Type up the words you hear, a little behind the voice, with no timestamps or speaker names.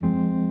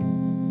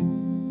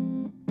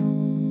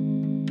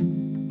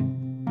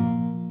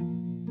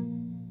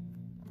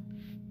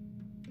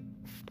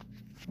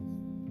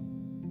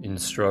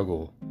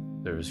struggle,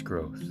 there is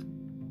growth.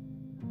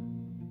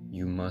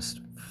 You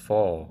must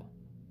fall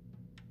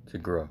to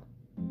grow.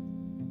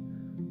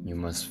 You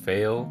must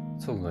fail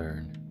to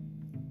learn.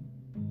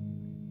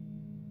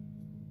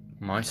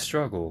 My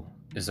struggle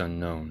is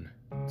unknown.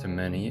 To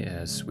many it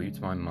has swept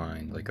my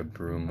mind like a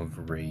broom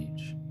of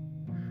rage.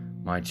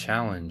 My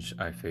challenge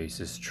I face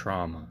is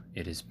trauma,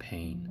 it is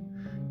pain,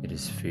 it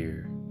is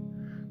fear.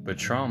 But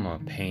trauma,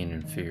 pain,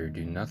 and fear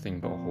do nothing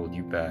but hold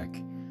you back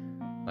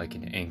like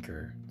an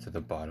anchor to the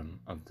bottom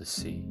of the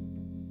sea.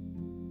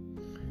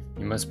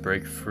 You must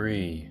break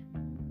free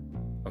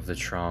of the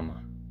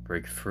trauma,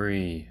 break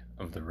free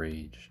of the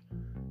rage.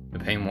 The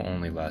pain will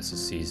only last a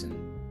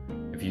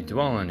season. If you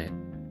dwell in it,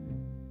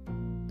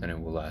 then it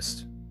will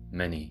last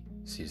many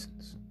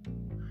seasons.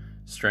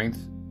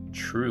 Strength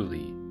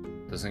truly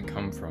doesn't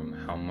come from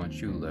how much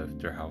you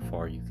lift or how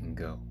far you can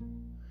go.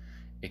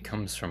 It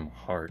comes from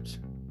heart,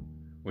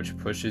 which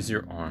pushes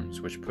your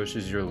arms, which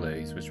pushes your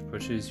legs, which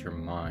pushes your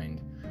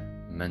mind,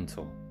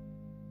 mental.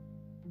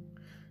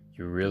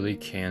 You really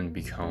can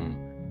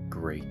become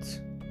great.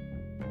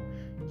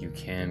 You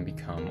can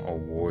become a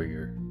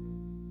warrior,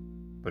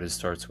 but it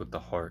starts with the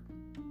heart.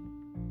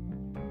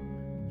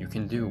 You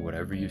can do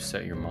whatever you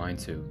set your mind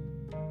to.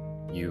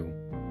 You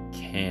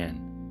can.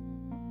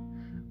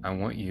 I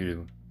want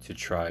you to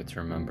try to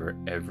remember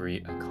every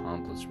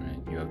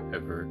accomplishment you have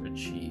ever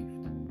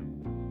achieved.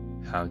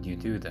 How do you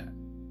do that?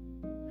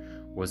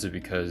 Was it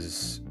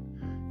because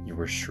you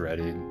were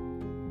shredded,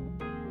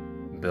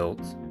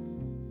 built?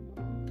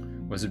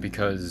 Was it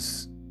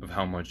because of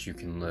how much you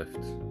can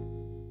lift?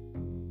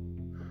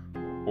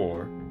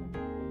 Or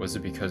was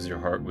it because your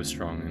heart was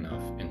strong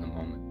enough in the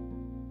moment?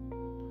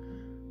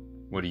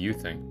 What do you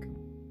think?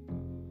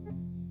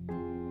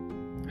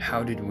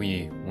 How did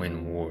we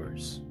win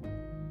wars?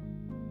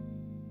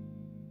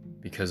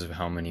 Because of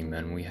how many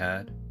men we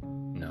had?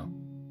 No.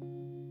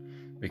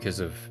 Because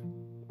of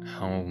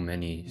how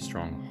many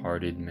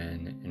strong-hearted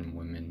men and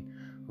women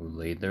who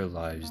laid their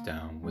lives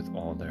down with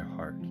all their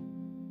heart.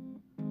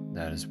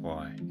 That is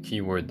why.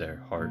 Keyword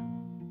there, heart.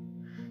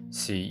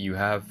 See, you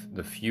have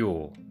the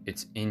fuel.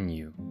 It's in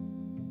you.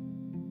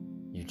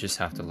 You just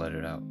have to let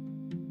it out.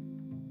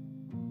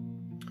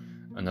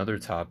 Another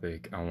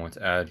topic I want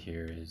to add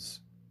here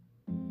is,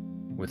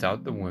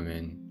 without the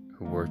women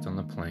who worked on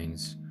the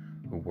planes,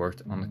 who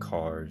worked on the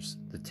cars,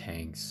 the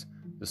tanks,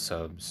 the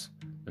subs,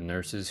 the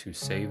nurses who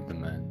saved the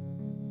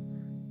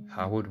men,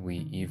 how would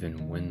we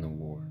even win the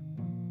war?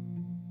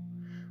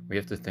 We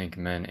have to thank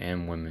men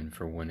and women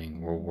for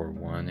winning World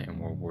War I and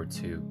World War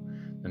II,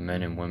 the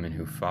men and women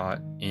who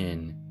fought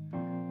in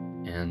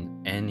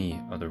and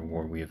any other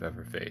war we have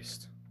ever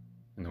faced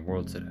in the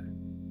world today.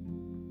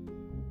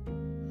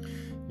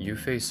 You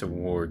face a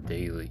war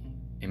daily.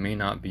 It may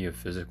not be a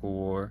physical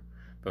war,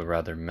 but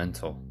rather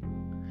mental.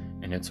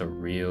 And it's a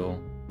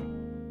real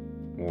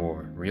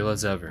war, real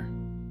as ever.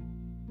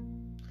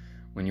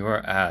 When you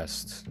are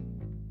asked,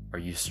 are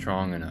you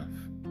strong enough?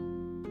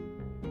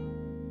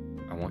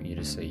 I want you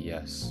to say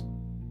yes.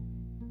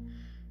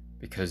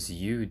 Because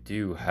you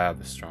do have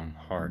a strong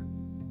heart.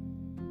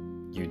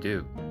 You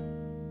do.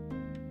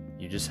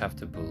 You just have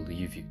to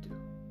believe you do.